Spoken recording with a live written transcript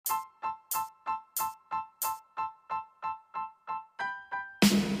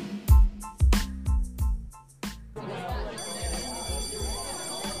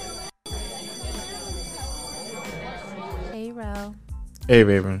Hey,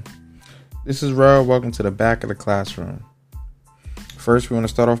 baby. This is Rel. Welcome to the back of the classroom. First, we want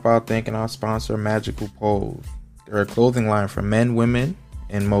to start off by thanking our sponsor, Magical Pose. They're a clothing line for men, women,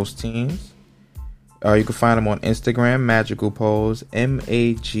 and most teens. You can find them on Instagram, Magical Pose,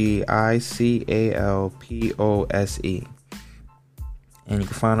 MAGICALPOSE. And you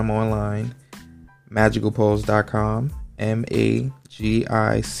can find them online, magicalpose.com,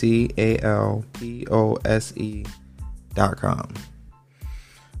 MAGICALPOSE.com.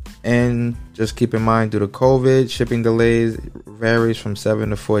 And just keep in mind, due to COVID, shipping delays varies from 7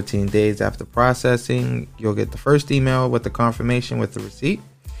 to 14 days after processing. You'll get the first email with the confirmation with the receipt.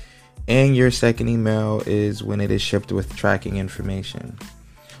 And your second email is when it is shipped with tracking information.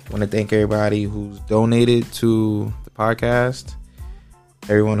 I want to thank everybody who's donated to the podcast.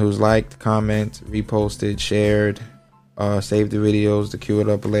 Everyone who's liked, commented, reposted, shared, saved the videos to queue it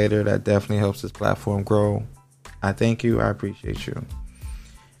up later. That definitely helps this platform grow. I thank you. I appreciate you.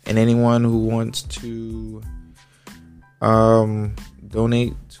 And anyone who wants to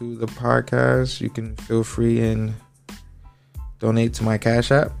donate to the podcast, you can feel free and donate to my Cash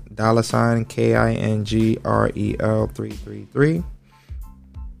App, $KINGREL333.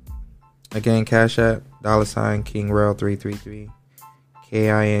 Again, Cash App, $Kingrel333,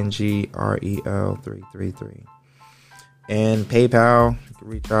 KINGREL333. And PayPal, you can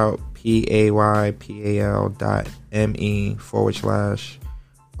reach out, paypal.me/RELJACKSON.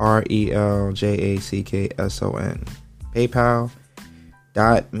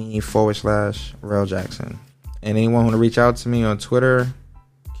 PayPal.me/Rel Jackson. And anyone who want to reach out to me on Twitter,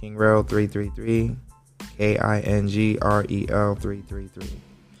 KingRel333, KINGREL333.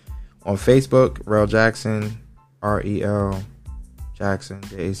 On Facebook, Rel Jackson, REL Jackson,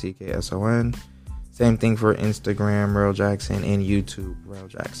 JACKSON. Same thing for Instagram, Rel Jackson, and YouTube, Rel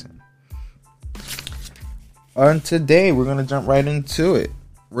Jackson. Today, we're going to jump right into it.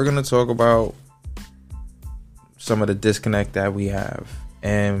 We're going to talk about some of the disconnect that we have,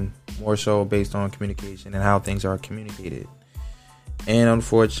 and more so based on communication and how things are communicated. And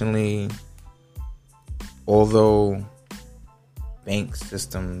unfortunately, although bank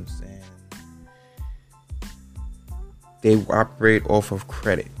systems and they operate off of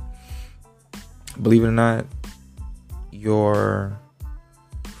credit, believe it or not, your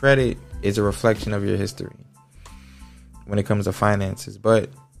credit is a reflection of your history when it comes to finances, but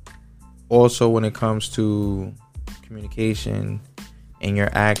also when it comes to communication and your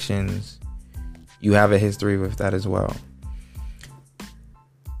actions, you have a history with that as well.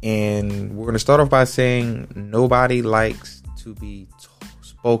 And we're going to start off by saying nobody likes to be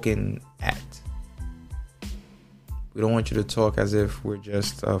spoken at. We don't want you to talk as if we're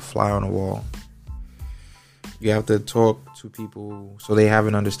just a fly on the wall. You have to talk to people so they have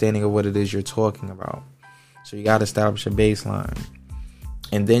an understanding of what it is you're talking about. So you got to establish a baseline.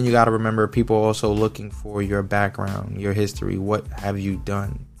 And then you got to remember, people are also looking for your background, your history. What have you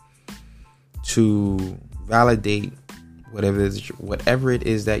done to validate whatever it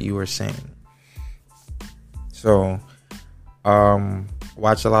is that you are saying? So,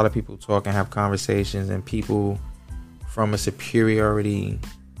 watch a lot of people talk and have conversations, and people from a superiority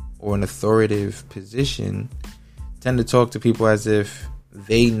or an authoritative position tend to talk to people as if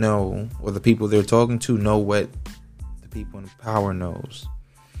they know, or the people they're talking to know what the people in power knows.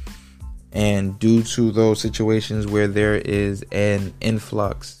 And due to those situations where there is an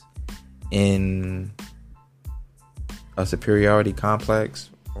influx in a superiority complex,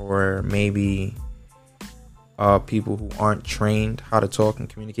 or maybe people who aren't trained how to talk and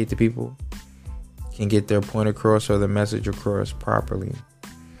communicate to people, can get their point across or the message across properly.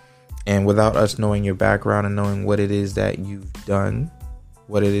 And without us knowing your background and knowing what it is that you've done,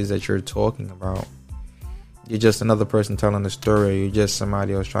 what it is that you're talking about, you're just another person telling the story. You're just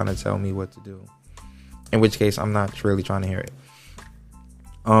somebody else trying to tell me what to do. In which case, I'm not really trying to hear it.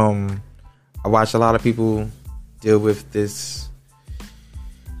 I watch a lot of people deal with this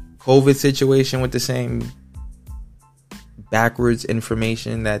COVID situation with the same backwards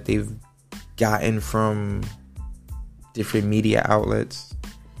information that they've gotten from different media outlets.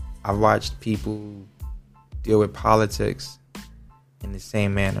 I've watched people deal with politics in the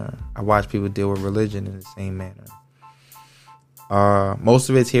same manner. I watch people deal with religion in the same manner. Most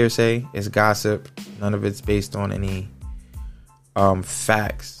of it's hearsay, it's gossip. None of it's based on any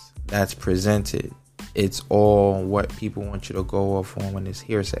facts that's presented. It's all what people want you to go off on when it's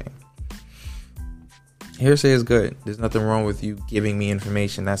hearsay. Hearsay is good. There's nothing wrong with you giving me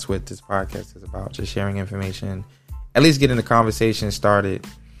information. That's what this podcast is about, just sharing information. At least getting the conversation started.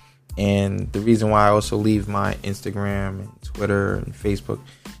 And the reason why I also leave my Instagram and Twitter and Facebook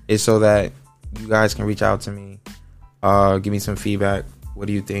is so that you guys can reach out to me, give me some feedback, What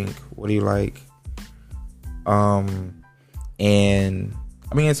do you think? What do you like? And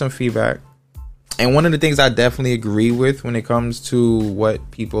I'm getting some feedback. And one of the things I definitely agree with when it comes to what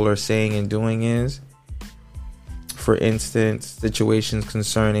people are saying and doing is, for instance, situations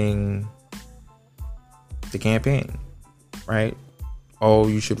concerning the campaign, right? Oh,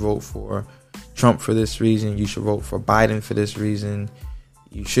 you should vote for Trump for this reason. You should vote for Biden for this reason.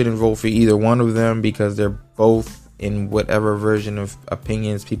 You shouldn't vote for either one of them because they're both in whatever version of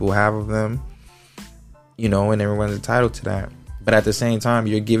opinions people have of them, you know, and everyone's entitled to that. But at the same time,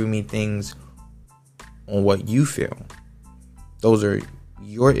 you're giving me things on what you feel. Those are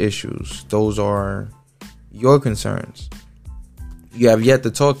your issues. Those are your concerns. You have yet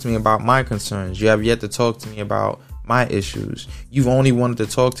to talk to me about my concerns. You have yet to talk to me about my issues. You've only wanted to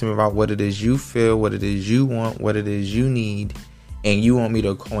talk to me about what it is you feel, what it is you want, what it is you need, and you want me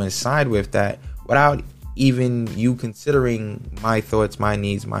to coincide with that without even you considering my thoughts, my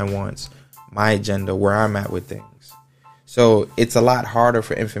needs, my wants, my agenda, where I'm at with things. So it's a lot harder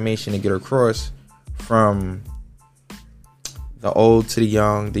for information to get across from the old to the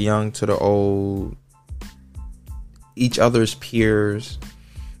young to the old, each other's peers,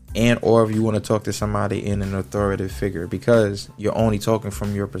 and or if you want to talk to somebody in an authoritative figure, because you're only talking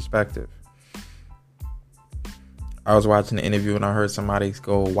from your perspective. I was watching the interview and I heard somebody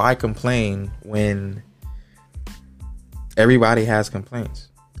go, why complain when everybody has complaints?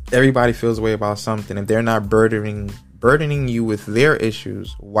 Everybody feels a way about something. If they're not burdening you with their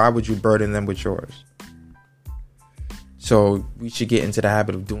issues, why would you burden them with yours? So we should get into the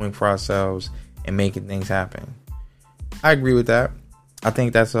habit of doing for ourselves and making things happen. I agree with that. I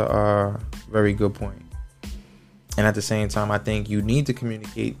think that's a very good point. And at the same time, I think you need to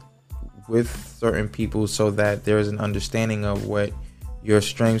communicate with certain people so that there is an understanding of what your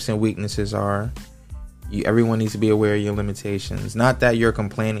strengths and weaknesses are. Everyone needs to be aware of your limitations. Not that you're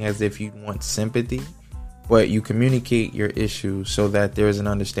complaining as if you want sympathy, but you communicate your issues so that there is an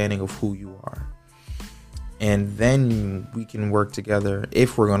understanding of who you are. And then we can work together,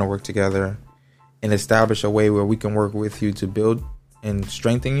 if we're going to work together, and establish a way where we can work with you to build and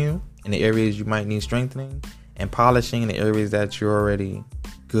strengthen you in the areas you might need strengthening, and polishing in the areas that you're already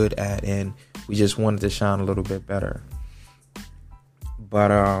good at and we just wanted to shine a little bit better.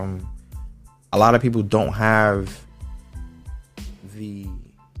 But a lot of people don't have the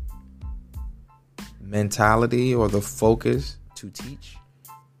mentality or the focus to teach.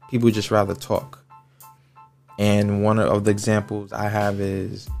 People just rather talk. And one of the examples I have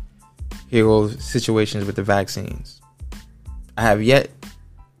is, here goes situations with the vaccines. I have yet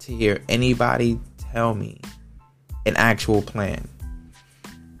to hear anybody tell me an actual plan.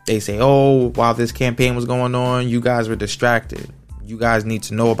 They say, oh, while this campaign was going on, you guys were distracted. You guys need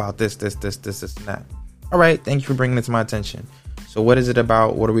to know about this, and that. All right, thank you for bringing it to my attention. So what is it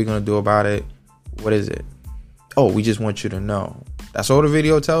about? What are we going to do about it? What is it? Oh, we just want you to know. That's all the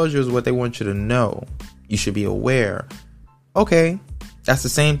video tells you, is what they want you to know. You should be aware. Okay, that's the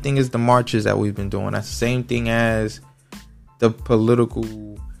same thing as the marches that we've been doing. That's the same thing as the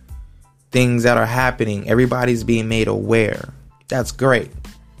political things that are happening. Everybody's being made aware. That's great.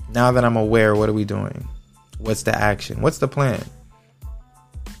 Now that I'm aware, what are we doing? What's the action? What's the plan?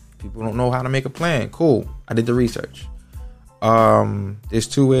 People don't know how to make a plan. Cool. I did the research. There's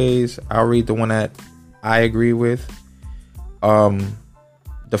two ways. I'll read the one that I agree with.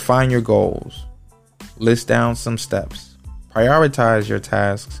 Define your goals. List down some steps. Prioritize your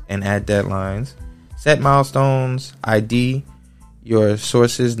tasks and add deadlines. Set milestones. ID your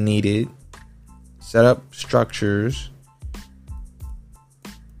sources needed. Set up structures.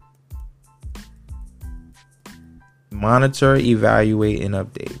 Monitor, evaluate, and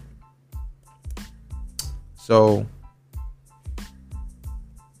update. So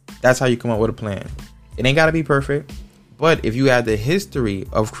that's how you come up with a plan. It ain't got to be perfect, but if you have the history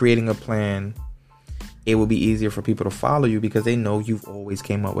of creating a plan, it will be easier for people to follow you because they know you've always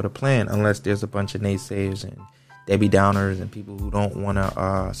came up with a plan, unless there's a bunch of naysayers and Debbie Downers and people who don't want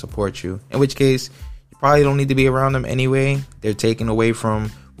to support you, in which case you probably don't need to be around them anyway. They're taking away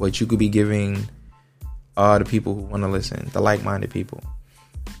from what you could be giving the people who want to listen, the like-minded people.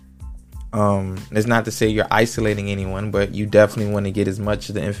 It's not to say you're isolating anyone, but you definitely want to get as much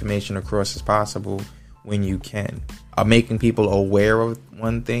of the information across as possible when you can. Making people aware of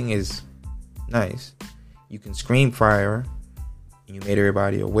one thing is nice. You can scream fire, and you made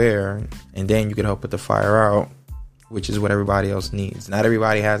everybody aware, and then you can help put the fire out, which is what everybody else needs. Not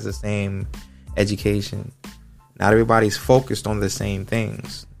everybody has the same education. Not everybody's focused on the same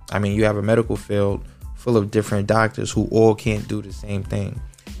things. I mean, you have a medical field full of different doctors who all can't do the same thing.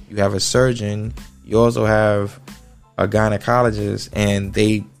 You have a surgeon. You also have a gynecologist and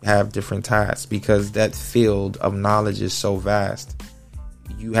they have different tasks because that field of knowledge is so vast.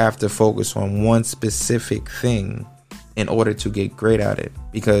 You have to focus on one specific thing in order to get great at it,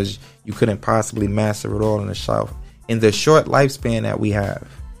 because you couldn't possibly master it all in the short lifespan that we have.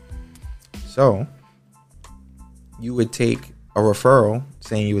 So you would take a referral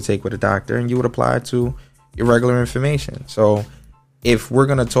saying you would take with a doctor, and you would apply it to your regular information. So if we're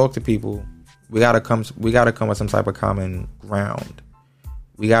going to talk to people, we got to come with some type of common ground.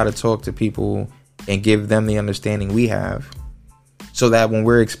 We got to talk to people and give them the understanding we have, so that when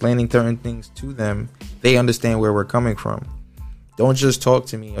we're explaining certain things to them, they understand where we're coming from. Don't just talk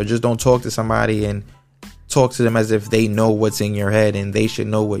to me, or just don't talk to somebody and talk to them as if they know what's in your head and they should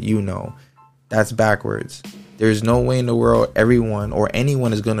know what you know. That's backwards. There's no way in the world everyone or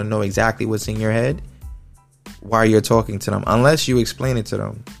anyone is going to know exactly what's in your head while you're talking to them, unless you explain it to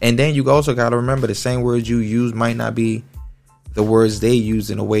them. And then you also got to remember, the same words you use might not be the words they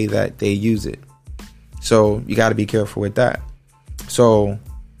use in a way that they use it. So you got to be careful with that. So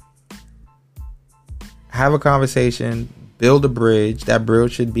have a conversation, build a bridge. That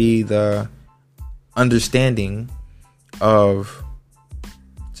bridge should be the understanding of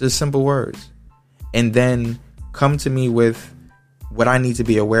just simple words. And then come to me with what I need to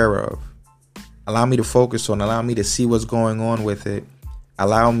be aware of. Allow me to focus on, allow me to see what's going on with it.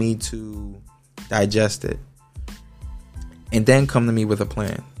 Allow me to digest it. And then come to me with a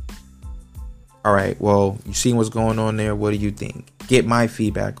plan. All right, well, you see what's going on there. What do you think? Get my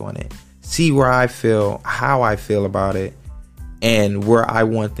feedback on it. See where I feel, how I feel about it, and where I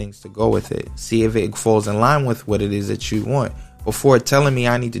want things to go with it. See if it falls in line with what it is that you want, before telling me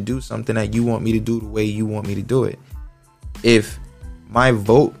I need to do something that you want me to do the way you want me to do it. If my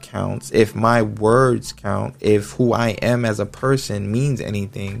vote counts, if my words count, if who I am as a person means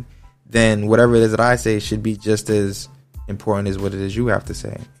anything, then whatever it is that I say should be just as important as what it is you have to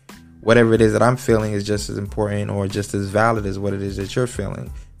say. Whatever it is that I'm feeling is just as important or just as valid as what it is that you're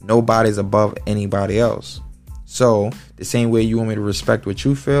feeling. Nobody's above anybody else. So the same way you want me to respect what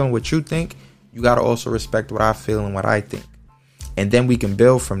you feel and what you think, you got to also respect what I feel and what I think. And then we can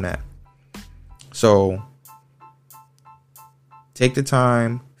build from that. So take the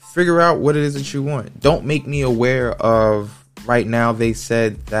time, figure out what it is that you want. Don't make me aware of, right now they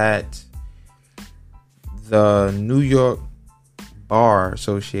said that the New York Bar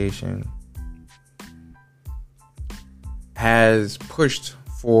Association has pushed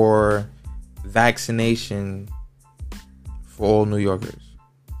for vaccination for all New Yorkers.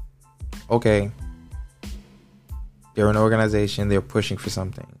 Okay. They're an organization. They're pushing for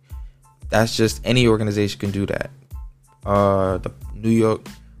something. That's just, any organization can do that. The New York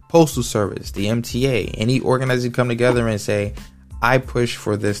Postal Service, the MTA, any organization come together and say, I push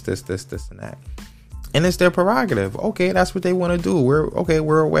for this, and that. And it's their prerogative. Okay, that's what they want to do.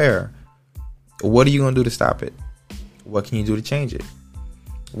 We're aware. What are you going to do to stop it? What can you do to change it?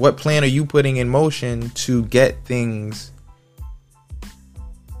 What plan are you putting in motion to get things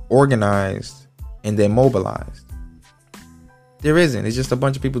organized and then mobilized? There isn't. It's just a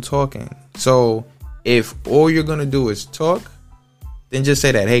bunch of people talking. So if all you're going to do is talk, then just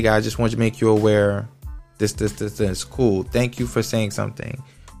say that, hey guys, just want to make you aware, this. Cool. Thank you for saying something.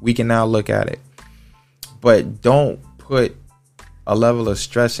 We can now look at it. But don't put a level of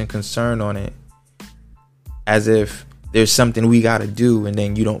stress and concern on it as if there's something we got to do, and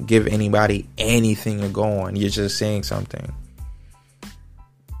then you don't give anybody anything to go on. You're just saying something.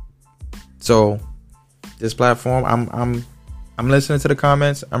 So this platform, I'm listening to the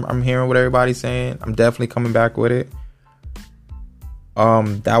comments. I'm hearing what everybody's saying. I'm definitely coming back with it.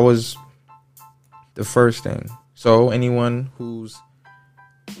 That was the first thing. So anyone who's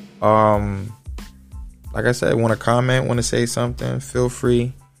like I said, want to comment, want to say something, feel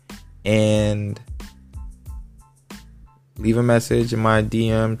free and leave a message in my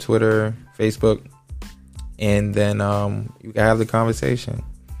DM, Twitter, Facebook, and then you can have the conversation.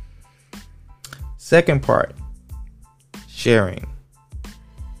 Second part, sharing.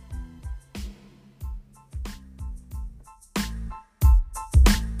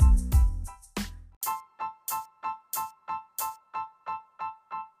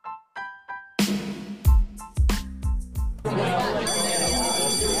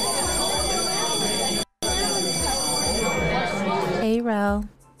 Hey, Rel.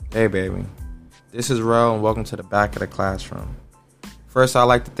 Hey, baby. This is Rel, and welcome to the back of the classroom. First, I'd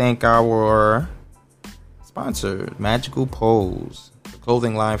like to thank our sponsor, Magical Pose, the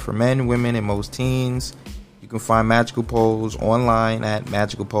clothing line for men, women, and most teens. You can find Magical Pose online at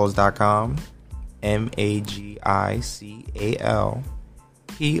magicalpose.com,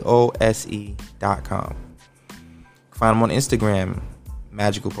 magicalpose.com. find them on Instagram,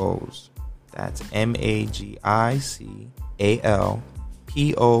 Magical Pose. That's MAGICALPOSE.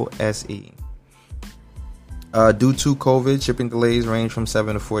 Due to COVID, shipping delays range from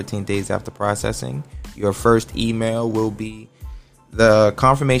 7 to 14 days after processing. Your first email will be the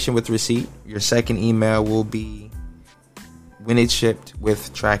confirmation with receipt. Your second email will be when it's shipped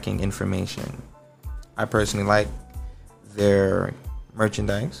with tracking information. I personally like their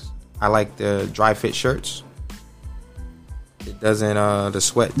merchandise. I like the dry fit shirts. It doesn't, the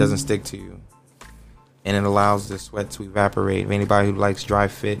sweat doesn't stick to you, and it allows the sweat to evaporate. If anybody who likes dry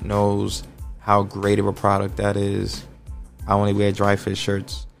fit knows how great of a product that is. I only wear dry fit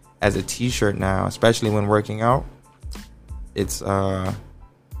shirts as a t-shirt now, especially when working out. It's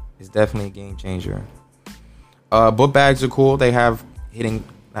definitely a game changer. Book bags are cool. They have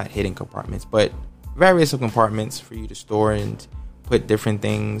not hidden compartments, but various compartments for you to store and put different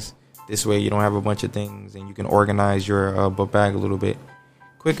things. This way you don't have a bunch of things, and you can organize your book bag a little bit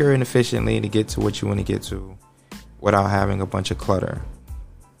quicker and efficiently to get to what you want to get to without having a bunch of clutter.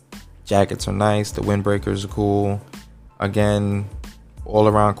 Jackets are nice. The windbreakers are cool. Again, all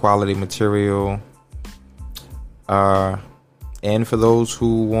around quality material. And for those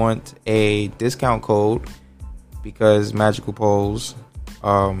who want a discount code, because Magical Pose,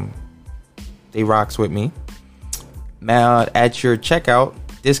 they rocks with me. Now, at your checkout,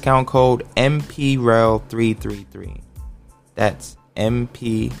 discount code MPREL333. That's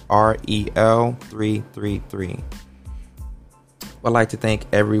MPREL333. I'd like to thank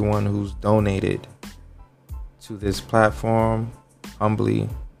everyone who's donated to this platform. Humbly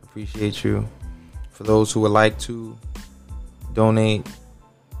appreciate you. For those who would like to donate,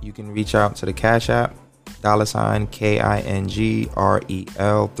 you can reach out to the Cash App,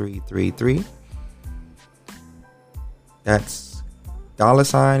 $KINGREL333. That's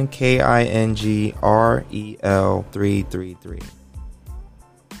 $KINGREL333.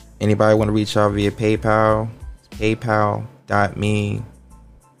 Anybody want to reach out via PayPal? It's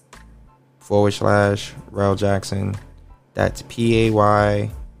PayPal.me/Rel Jackson. That's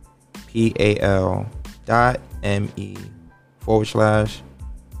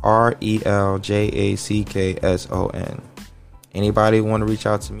PAYPAL.me/RELJACKSON. Anybody want to reach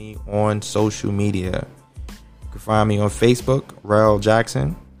out to me on social media? You can find me on Facebook, Rel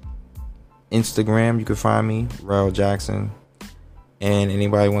Jackson. Instagram, you can find me, Rel Jackson. And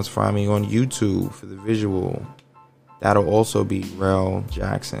anybody wants to find me on YouTube for the visual, that'll also be Rel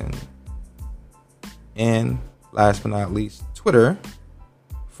Jackson. And last but not least, Twitter.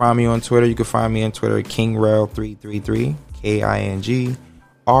 Find me on Twitter. You can find me on Twitter, KingRel333,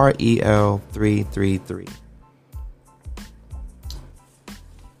 KINGREL333.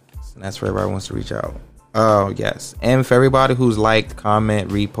 So that's for everybody who wants to reach out. Oh, yes. And for everybody who's liked,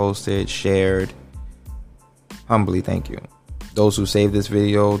 comment, reposted, shared, humbly thank you. Those who save this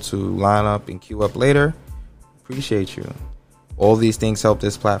video to line up and queue up later, appreciate you. All these things help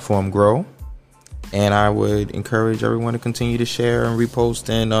this platform grow, and I would encourage everyone to continue to share and repost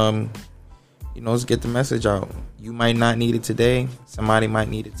and let's get the message out. You might not need it today, somebody might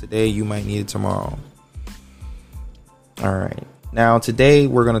need it today, you might need it tomorrow. All right, now today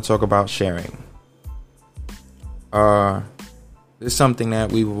we're going to talk about sharing. It's something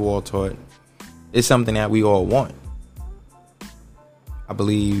that we've all taught. It's something that we all want. I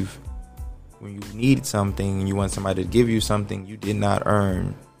believe when you need something and you want somebody to give you something you did not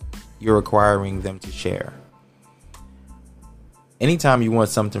earn, you're requiring them to share. Anytime you want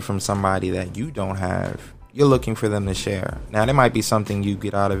something from somebody that you don't have, you're looking for them to share. Now, there might be something you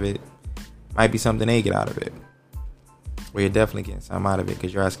get out of it, might be something they get out of it, or you're definitely getting something out of it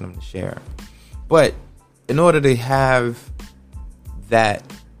because you're asking them to share. But in order to have that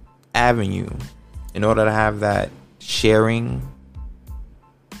avenue, in order to have that sharing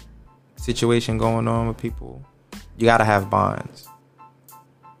situation going on with people, you got to have bonds.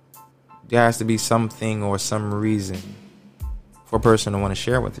 There has to be something or some reason for a person to want to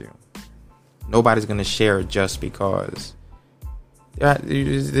share with you. Nobody's going to share just because.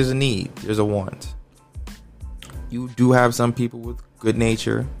 There's a need. There's a want. You do have some people with good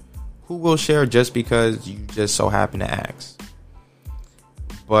nature who will share just because you just so happen to ask.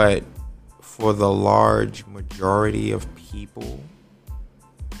 But for the large majority of people,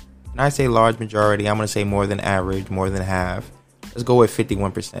 and I say large majority, I'm going to say more than average, more than half. Let's go with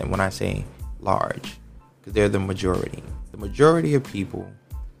 51% when I say large, because they're the majority. The majority of people,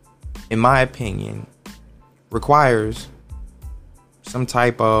 in my opinion, requires some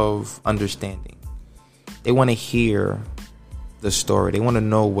type of understanding. They want to hear the story. They want to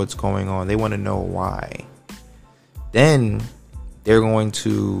know what's going on. They want to know why. Then they're going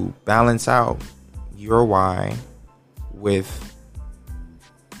to balance out your why with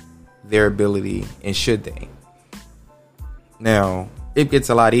their ability, and should they. Now, it gets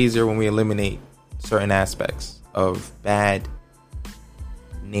a lot easier when we eliminate certain aspects of bad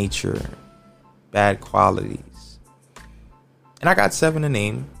nature, bad qualities. And I got 7 to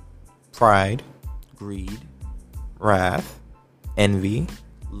name: pride, greed, wrath, envy,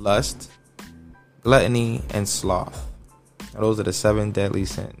 lust, gluttony, and sloth. Now, those are the 7 deadly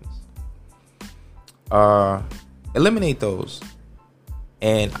sins. Eliminate those,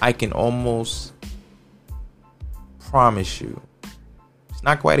 and I can almost promise you, it's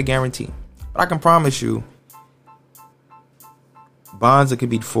not quite a guarantee, but I can promise you, bonds that can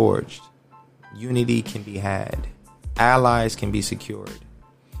be forged, unity can be had, allies can be secured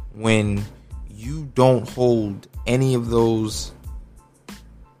when you don't hold any of those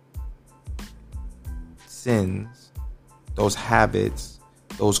sins, those habits,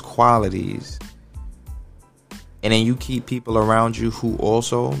 those qualities, and then you keep people around you who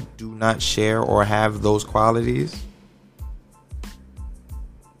also do not share or have those qualities.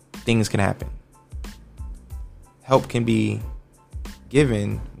 Things can happen. Help can be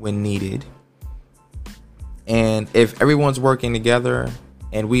given when needed. And if everyone's working together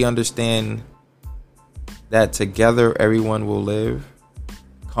and we understand that together everyone will live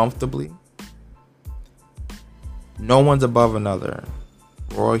comfortably, no one's above another.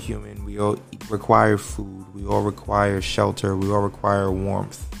 We're all human. We all require food. We all require shelter. We all require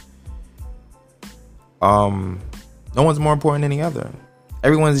warmth. No one's more important than the other.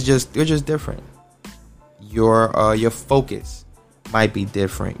 They're just different. Your focus might be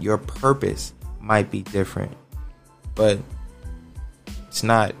different. Your purpose might be different. But it's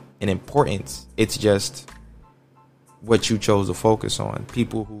not an importance. It's just what you chose to focus on.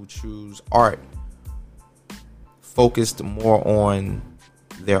 People who choose art focused more on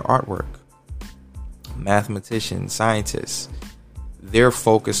their artwork. Mathematicians, scientists, they're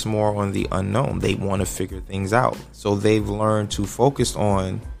focused more on the unknown. They want to figure things out. So they've learned to focus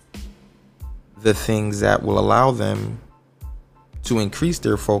on the things that will allow them to increase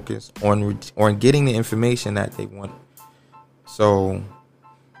their focus on getting the information that they want. So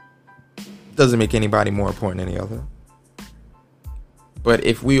it doesn't make anybody more important than the other. But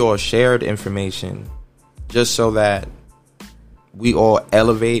if we all shared information just so that we all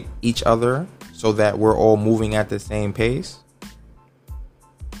elevate each other, so that we're all moving at the same pace,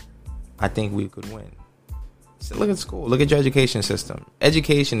 I think we could win. So look at school. Look at your education system.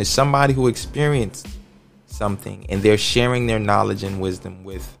 Education is somebody who experienced something and they're sharing their knowledge and wisdom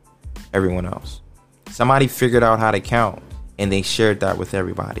with everyone else. Somebody figured out how to count and they shared that with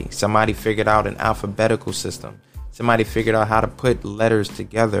everybody. Somebody figured out an alphabetical system. Somebody figured out how to put letters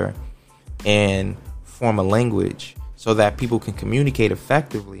together and form a language so that people can communicate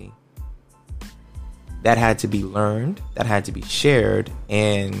effectively. That had to be learned, that had to be shared,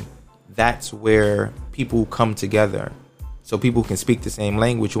 and that's where people come together. So people can speak the same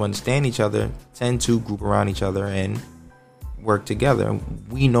language, who understand each other, tend to group around each other and work together.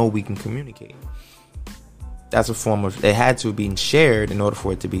 We know we can communicate. That's a form of, it had to be shared in order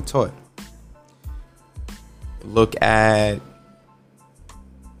for it to be taught. Look at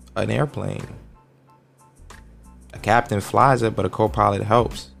an airplane. A captain flies it, but a co-pilot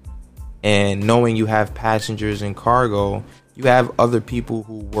helps. And knowing you have passengers and cargo, you have other people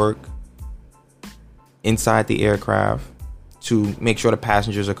who work inside the aircraft to make sure the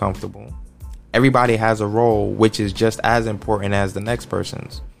passengers are comfortable. Everybody has a role which is just as important as the next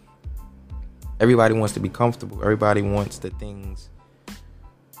person's. Everybody wants to be comfortable. Everybody wants the things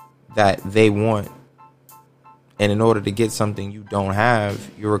that they want. And in order to get something you don't have,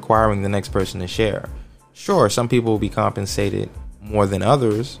 you're requiring the next person to share. Sure, some people will be compensated more than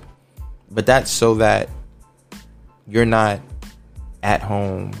others, but that's so that you're not at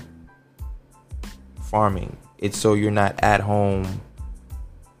home farming. It's so you're not at home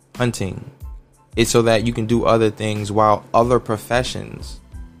hunting. It's so that you can do other things while other professions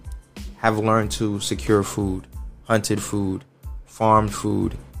have learned to secure food, hunted food, farmed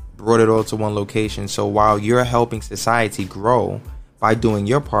food, brought it all to one location. So while you're helping society grow by doing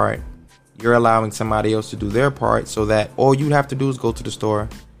your part, you're allowing somebody else to do their part, so that all you have to do is go to the store,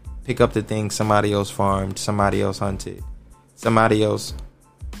 pick up the things somebody else farmed, somebody else hunted, somebody else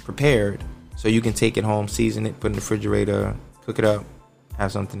prepared, so you can take it home, season it, put it in the refrigerator, cook it up,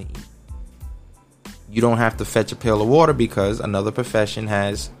 have something to eat. You don't have to fetch a pail of water because another profession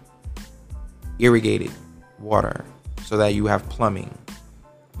has irrigated water so that you have plumbing.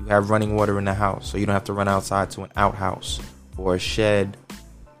 You have running water in the house, so you don't have to run outside to an outhouse or a shed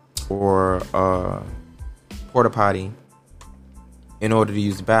or a porta potty in order to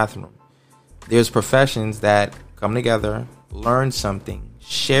use the bathroom. There's professions that come together, learn something,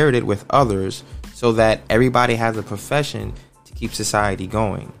 shared it with others so that everybody has a profession to keep society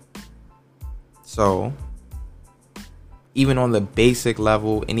going. So even on the basic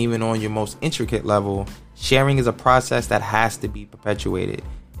level and even on your most intricate level, sharing is a process that has to be perpetuated.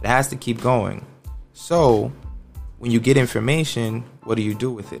 It has to keep going. So when you get information, what do you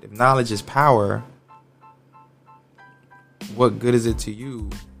do with it? If knowledge is power, what good is it to you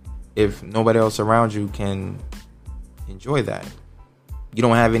if nobody else around you can enjoy that? You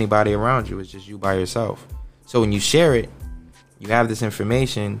don't have anybody around you. It's just you by yourself. So when you share it, you have this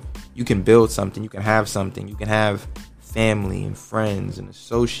information, you can build something, you can have something, you can have family and friends and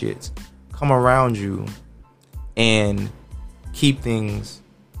associates come around you and keep things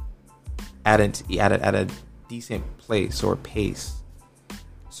at a decent place or pace.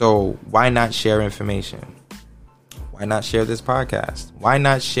 So why not share information? Why not share this podcast? Why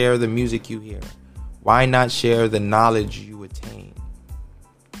not share the music you hear? Why not share the knowledge you attain?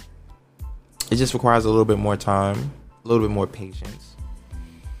 It just requires a little bit more time, a little bit more patience.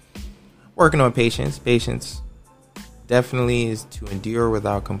 Working on patience. Patience definitely is to endure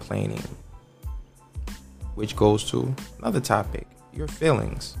without complaining, which goes to another topic, your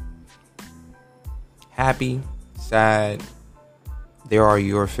feelings. Happy, sad, there are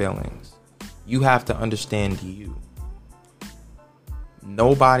your feelings. You have to understand you.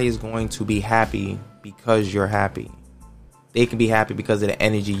 Nobody is going to be happy because you're happy. They can be happy because of the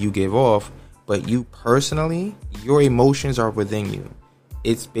energy you give off, but you personally, your emotions are within you.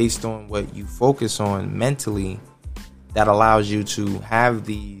 It's based on what you focus on mentally that allows you to have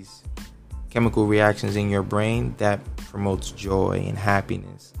these chemical reactions in your brain that promotes joy and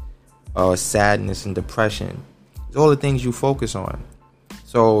happiness, sadness and depression. It's all the things you focus on.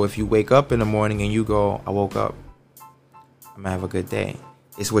 So if you wake up in the morning and you go, I woke up, I'm gonna have a good day.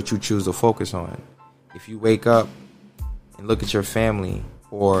 It's what you choose to focus on. If you wake up and look at your family,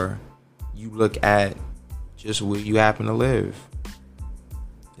 or you look at just where you happen to live,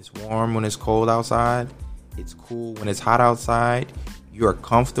 it's warm when it's cold outside, it's cool when it's hot outside, you're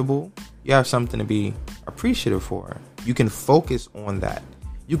comfortable, you have something to be appreciative for. You can focus on that.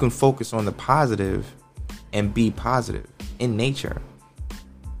 You can focus on the positive and be positive in nature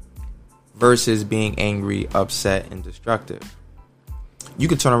versus being angry, upset, and destructive. You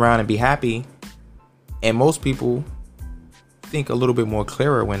can turn around and be happy, and most people think a little bit more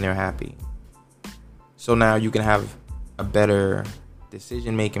clearer when they're happy. So now you can have a better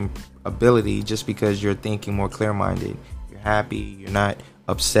decision-making ability just because you're thinking more clear-minded. You're happy, you're not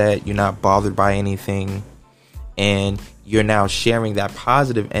upset, you're not bothered by anything, and you're now sharing that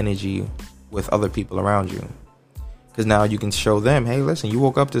positive energy with other people around you. Because now you can show them, hey, listen, you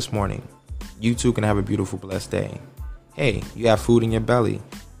woke up this morning. You too can have a beautiful, blessed day. Hey, you have food in your belly.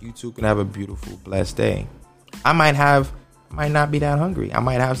 You too can have a beautiful, blessed day. I might not be that hungry. I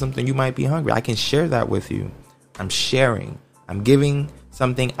might have something, you might be hungry. I can share that with you. I'm sharing. I'm giving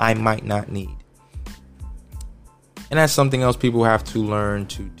something I might not need. And that's something else people have to learn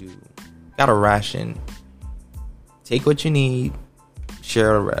to do. Gotta ration. Take what you need,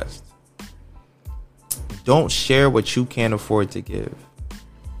 share the rest. Don't share what you can't afford to give.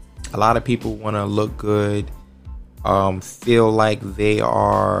 A lot of people want to look good, feel like they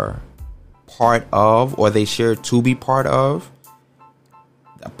are part of, or they share to be part of,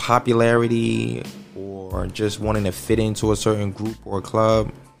 the popularity or just wanting to fit into a certain group or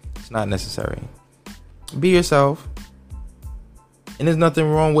club. It's not necessary. Be yourself. And there's nothing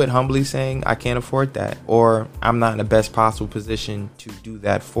wrong with humbly saying, I can't afford that, or I'm not in the best possible position to do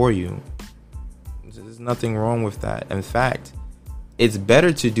that for you. There's nothing wrong with that. In fact, it's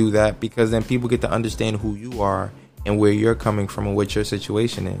better to do that because then people get to understand who you are and where you're coming from and what your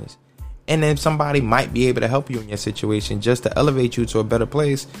situation is. And then somebody might be able to help you in your situation just to elevate you to a better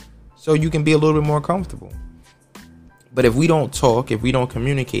place so you can be a little bit more comfortable. But if we don't talk, if we don't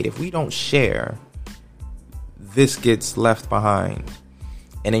communicate, if we don't share, this gets left behind.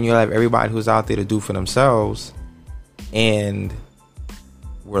 And then you'll have everybody who's out there to do for themselves, and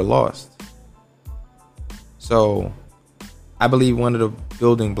we're lost. So I believe one of the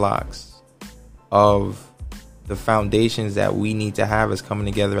building blocks of the foundations that we need to have as coming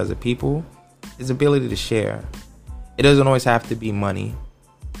together as a people is ability to share. It doesn't always have to be money.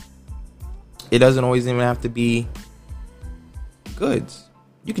 It doesn't always even have to be goods.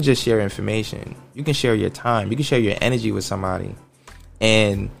 You can just share information. You can share your time. You can share your energy with somebody,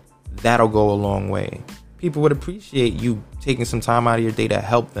 and that'll go a long way. People would appreciate you taking some time out of your day to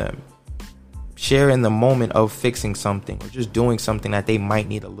help them. Share in the moment of fixing something or just doing something that they might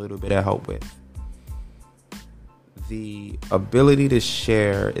need a little bit of help with. The ability to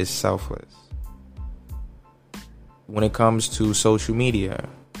share is selfless. when it comes to social media,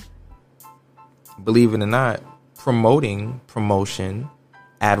 believe it or not, promotion,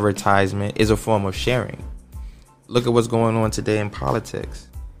 advertisement is a form of sharing. Look at what's going on today in politics.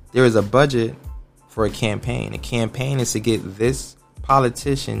 There is a budget for a campaign. A campaign is to get this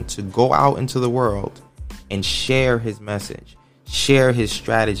politician to go out into the world and share his message, share his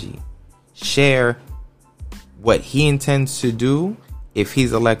strategy, share what he intends to do if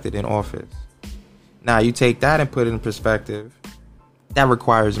he's elected in office. Now, you take that and put it in perspective, that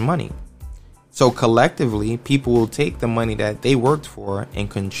requires money. So collectively, people will take the money that they worked for and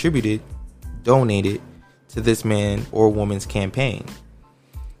contributed, donated to this man or woman's campaign.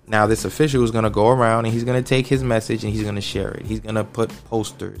 Now, this official is going to go around and he's going to take his message and he's going to share it. He's going to put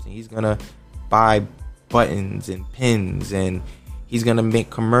posters and he's going to buy buttons and pins and he's going to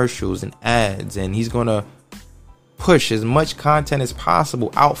make commercials and ads and he's going to push as much content as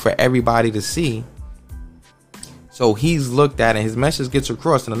possible out for everybody to see. So he's looked at and his message gets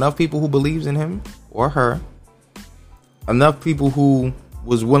across, and enough people who believes in him or her, enough people who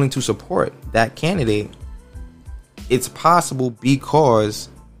was willing to support that candidate, it's possible because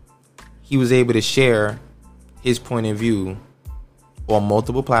he was able to share his point of view on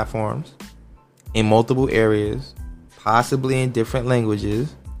multiple platforms, in multiple areas, possibly in different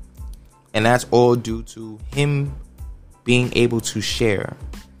languages. And that's all due to him being able to share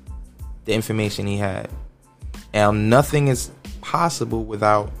the information he had. And nothing is possible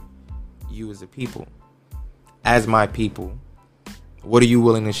without you as a people. As my people, what are you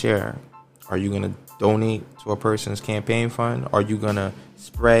willing to share? Are you going to donate to a person's campaign fund? Are you going to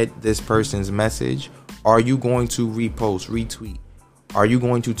spread this person's message? Are you going to repost, retweet? Are you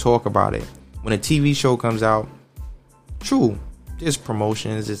going to talk about it? When a TV show comes out, true, there's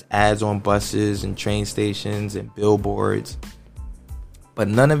promotions, there's ads on buses and train stations and billboards. But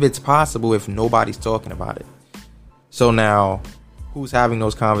none of it's possible if nobody's talking about it. So now, who's having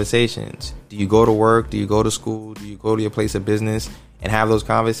those conversations? Do you go to work? Do you go to school? Do you go to your place of business and have those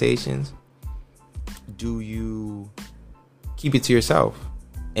conversations? Do you keep it to yourself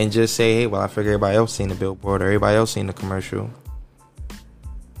and just say, hey, well, I figure everybody else seen the billboard or everybody else seen the commercial?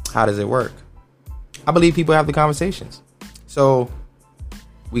 How does it work? I believe people have the conversations. So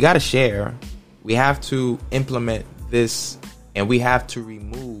we got to share. We have to implement this, and we have to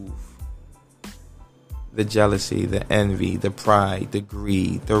remove the jealousy, the envy, the pride, the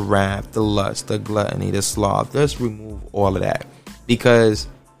greed, the wrath, the lust, the gluttony, the sloth. Let's remove all of that. Because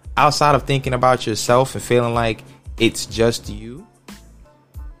outside of thinking about yourself and feeling like it's just you,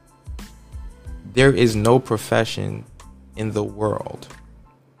 there is no profession in the world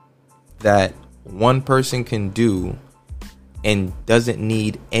that one person can do and doesn't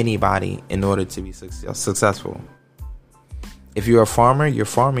need anybody in order to be successful. If you're a farmer, you're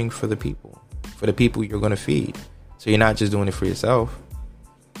farming for the people you're going to feed. So you're not just doing it for yourself.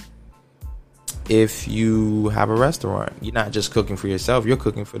 If you have a restaurant, you're not just cooking for yourself, you're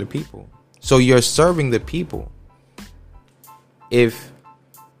cooking for the people. So you're serving the people. If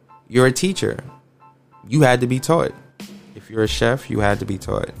you're a teacher, you had to be taught. If you're a chef, you had to be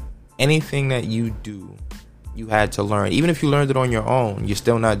taught. Anything that you do, you had to learn. Even if you learned it on your own, you're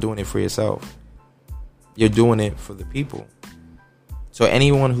still not doing it for yourself. You're doing it for the people. So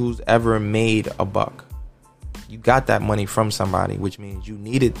anyone who's ever made a buck, you got that money from somebody, which means you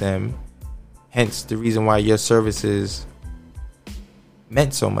needed them. Hence the reason why your services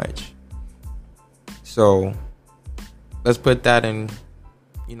meant so much. So let's put that in,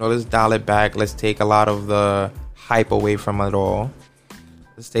 let's dial it back. Let's take a lot of the hype away from it all.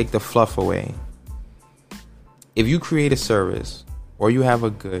 Let's take the fluff away. If you create a service or you have a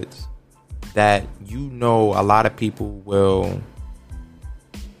goods that a lot of people will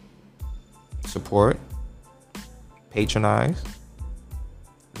support, patronize,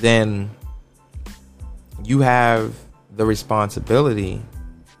 then you have the responsibility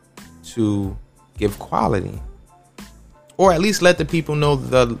to give quality, or at least let the people know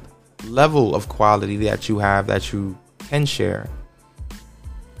the level of quality that you have, that you can share.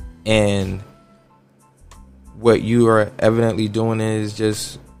 And what you are evidently doing is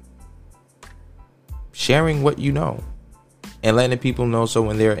just sharing what you know and letting the people know, so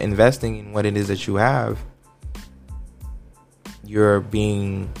when they're investing in what it is that you have, you're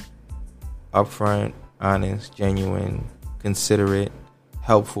being upfront, honest, genuine, considerate,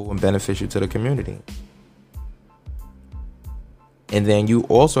 helpful, and beneficial to the community. And then you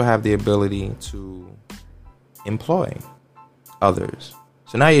also have the ability to employ others.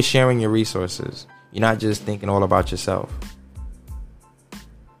 So now you're sharing your resources. You're not just thinking all about yourself.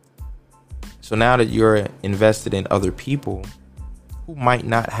 So now that you're invested in other people who might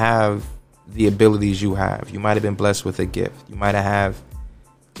not have the abilities you have. You might have been blessed with a gift. You might have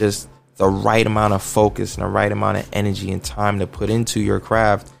just the right amount of focus and the right amount of energy and time to put into your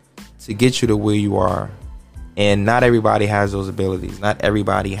craft to get you to where you are. And not everybody has those abilities. Not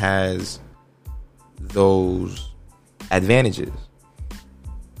everybody has those advantages.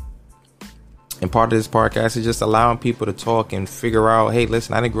 And part of this podcast is just allowing people to talk and figure out, hey,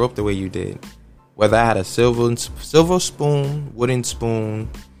 listen, I didn't grow up the way you did. Whether I had a silver spoon, wooden spoon,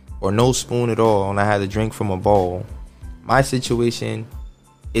 or no spoon at all, and I had to drink from a bowl, my situation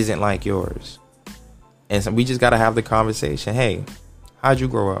isn't like yours. And so we just got to have the conversation. Hey, how'd you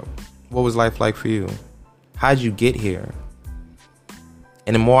grow up? What was life like for you? How'd you get here?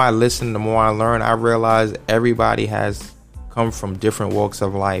 And the more I listen, the more I learn, I realize everybody has come from different walks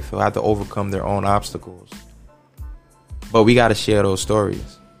of life who have to overcome their own obstacles. But we got to share those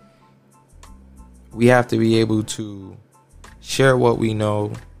stories. We have to be able to share what we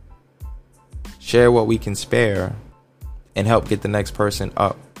know, share what we can spare, and help get the next person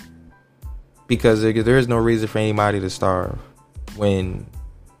up. Because there is no reason for anybody to starve when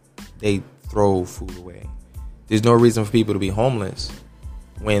they throw food away. There's no reason for people to be homeless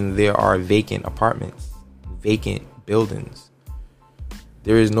when there are vacant apartments, vacant buildings.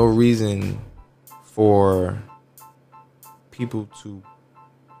 There is no reason for people to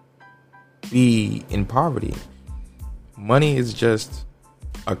be in poverty. Money is just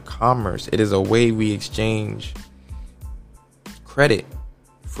a commerce. It is a way we exchange credit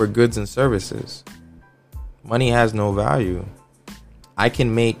for goods and services. Money has no value. I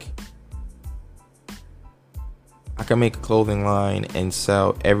can make a clothing line and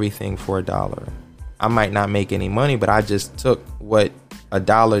sell everything for $1. I might not make any money, but I just took what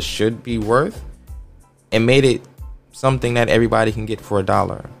 $1 should be worth and made it something that everybody can get for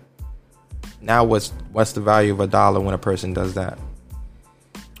 $1. Now what's the value of $1 when a person does that?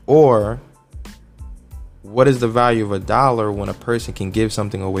 Or what is the value of $1 when a person can give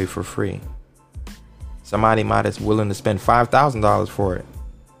something away for free? Somebody might be willing to spend $5,000 for it.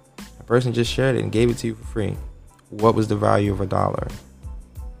 A person just shared it and gave it to you for free. What was the value of $1?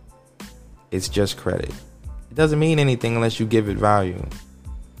 It's just credit. It doesn't mean anything unless you give it value.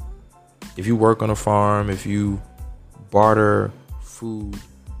 If you work on a farm, if you barter food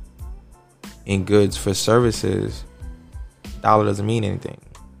and goods for services, $1 doesn't mean anything.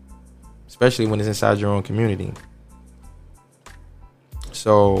 Especially when it's inside your own community.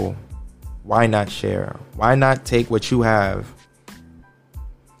 So why not share? Why not take what you have?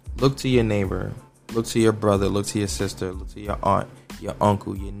 Look to your neighbor. Look to your brother. Look to your sister. Look to your aunt, your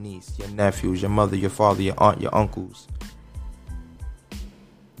uncle, your niece, your nephews, your mother, your father, your aunt, your uncles,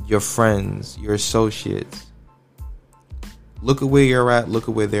 your friends, your associates. Look at where you're at. Look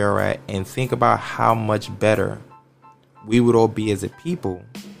at where they're at. And think about how much better we would all be as a people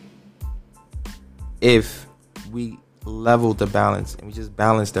if we leveled the balance and we just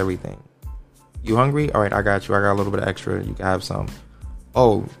balanced everything. You hungry? All right, I got you. I got a little bit of extra. You can have some.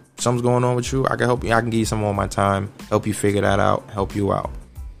 Oh, something's going on with you. I can help you. I can give you some of my time. Help you figure that out. Help you out.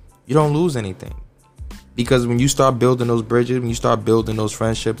 You don't lose anything. Because when you start building those bridges, when you start building those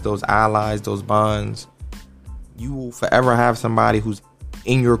friendships, those allies, those bonds, you will forever have somebody who's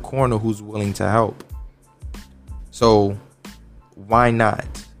in your corner who's willing to help. So why not?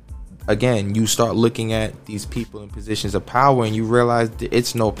 Again, you start looking at these people in positions of power and you realize that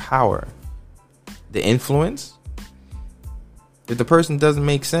it's no power. The influence, if the person doesn't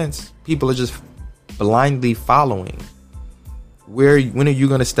make sense, people are just blindly following. When are you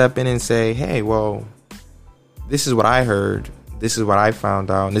going to step in and say, hey, well, this is what I heard. This is what I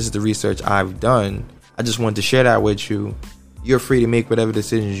found out. And this is the research I've done. I just wanted to share that with you. You're free to make whatever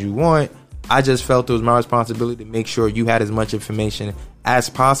decisions you want. I just felt it was my responsibility to make sure you had as much information as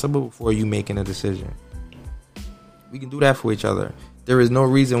possible before you making a decision. We can do that for each other. There is no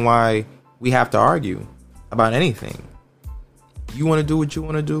reason why we have to argue about anything. You want to do what you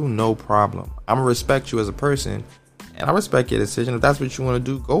want to do? No problem. I'm going to respect you as a person, and I respect your decision. If that's what you want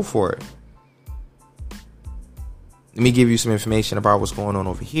to do, go for it. Let me give you some information about what's going on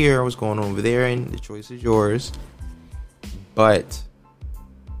over here, what's going on over there, and the choice is yours. But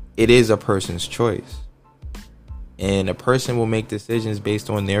it is a person's choice. And a person will make decisions based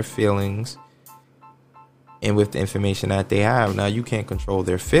on their feelings and with the information that they have. Now, you can't control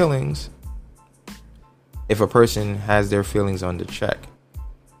their feelings if a person has their feelings under check.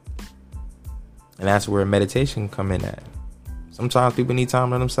 And that's where meditation come in at. Sometimes people need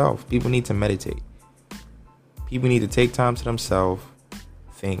time to themselves. People need to meditate. People need to take time to themselves,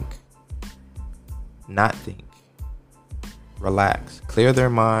 think, not think, relax, clear their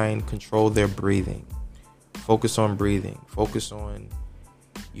mind, control their breathing, focus on breathing, focus on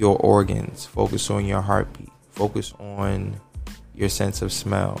your organs, focus on your heartbeat, focus on your sense of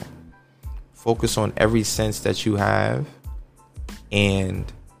smell, focus on every sense that you have,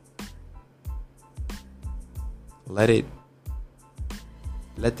 and let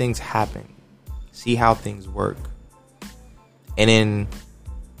things happen. See how things work. And then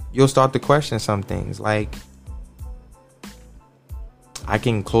you'll start to question some things, like, I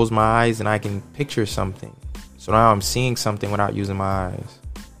can close my eyes and I can picture something. So now I'm seeing something without using my eyes.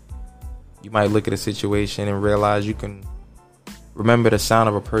 You might look at a situation and realize you can remember the sound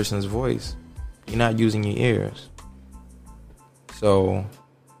of a person's voice. You're not using your ears. So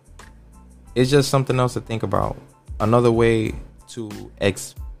it's just something else to think about. Another way to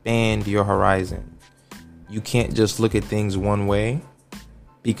expand your horizon. You can't just look at things one way,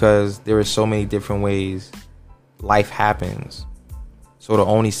 because there are so many different ways life happens. So to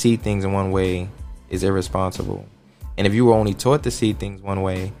only see things in one way is irresponsible. And if you were only taught to see things one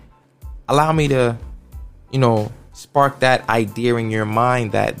way, allow me to, spark that idea in your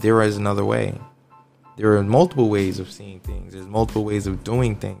mind that there is another way. There are multiple ways of seeing things. There's multiple ways of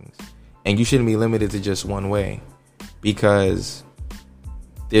doing things. And you shouldn't be limited to just one way, because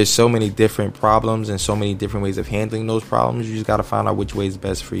there's so many different problems and so many different ways of handling those problems. You just got to find out which way is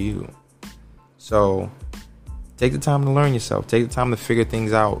best for you. So take the time to learn yourself. Take the time to figure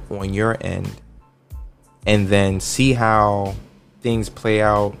things out on your end. And then see how things play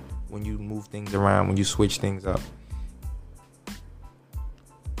out when you move things around, when you switch things up.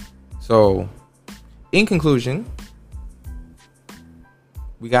 So, in conclusion,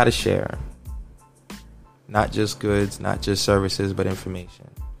 we got to share. Not just goods, not just services, but information.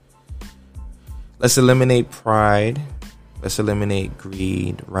 Let's eliminate pride. Let's eliminate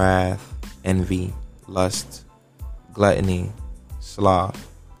greed, wrath, envy, lust, gluttony, sloth.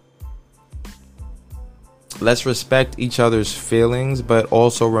 Let's respect each other's feelings, but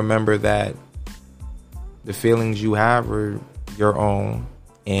also remember that the feelings you have are your own,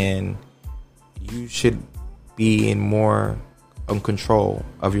 and you should be in more control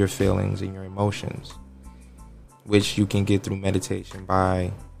of your feelings and your emotions, which you can get through meditation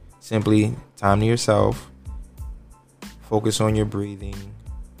by simply time to yourself, focus on your breathing,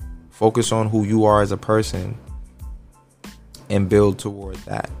 focus on who you are as a person, and build toward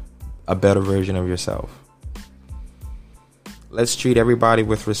that, a better version of yourself. Let's treat everybody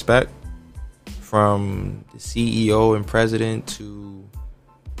with respect, from the CEO and president to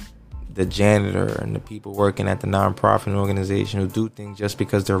the janitor and the people working at the nonprofit organization who do things just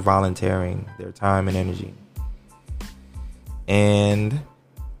because they're volunteering their time and energy. And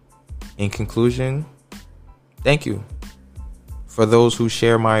in conclusion, thank you for those who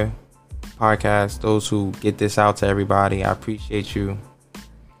share my podcast, those who get this out to everybody. I appreciate you.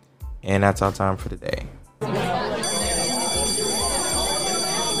 And that's our time for today.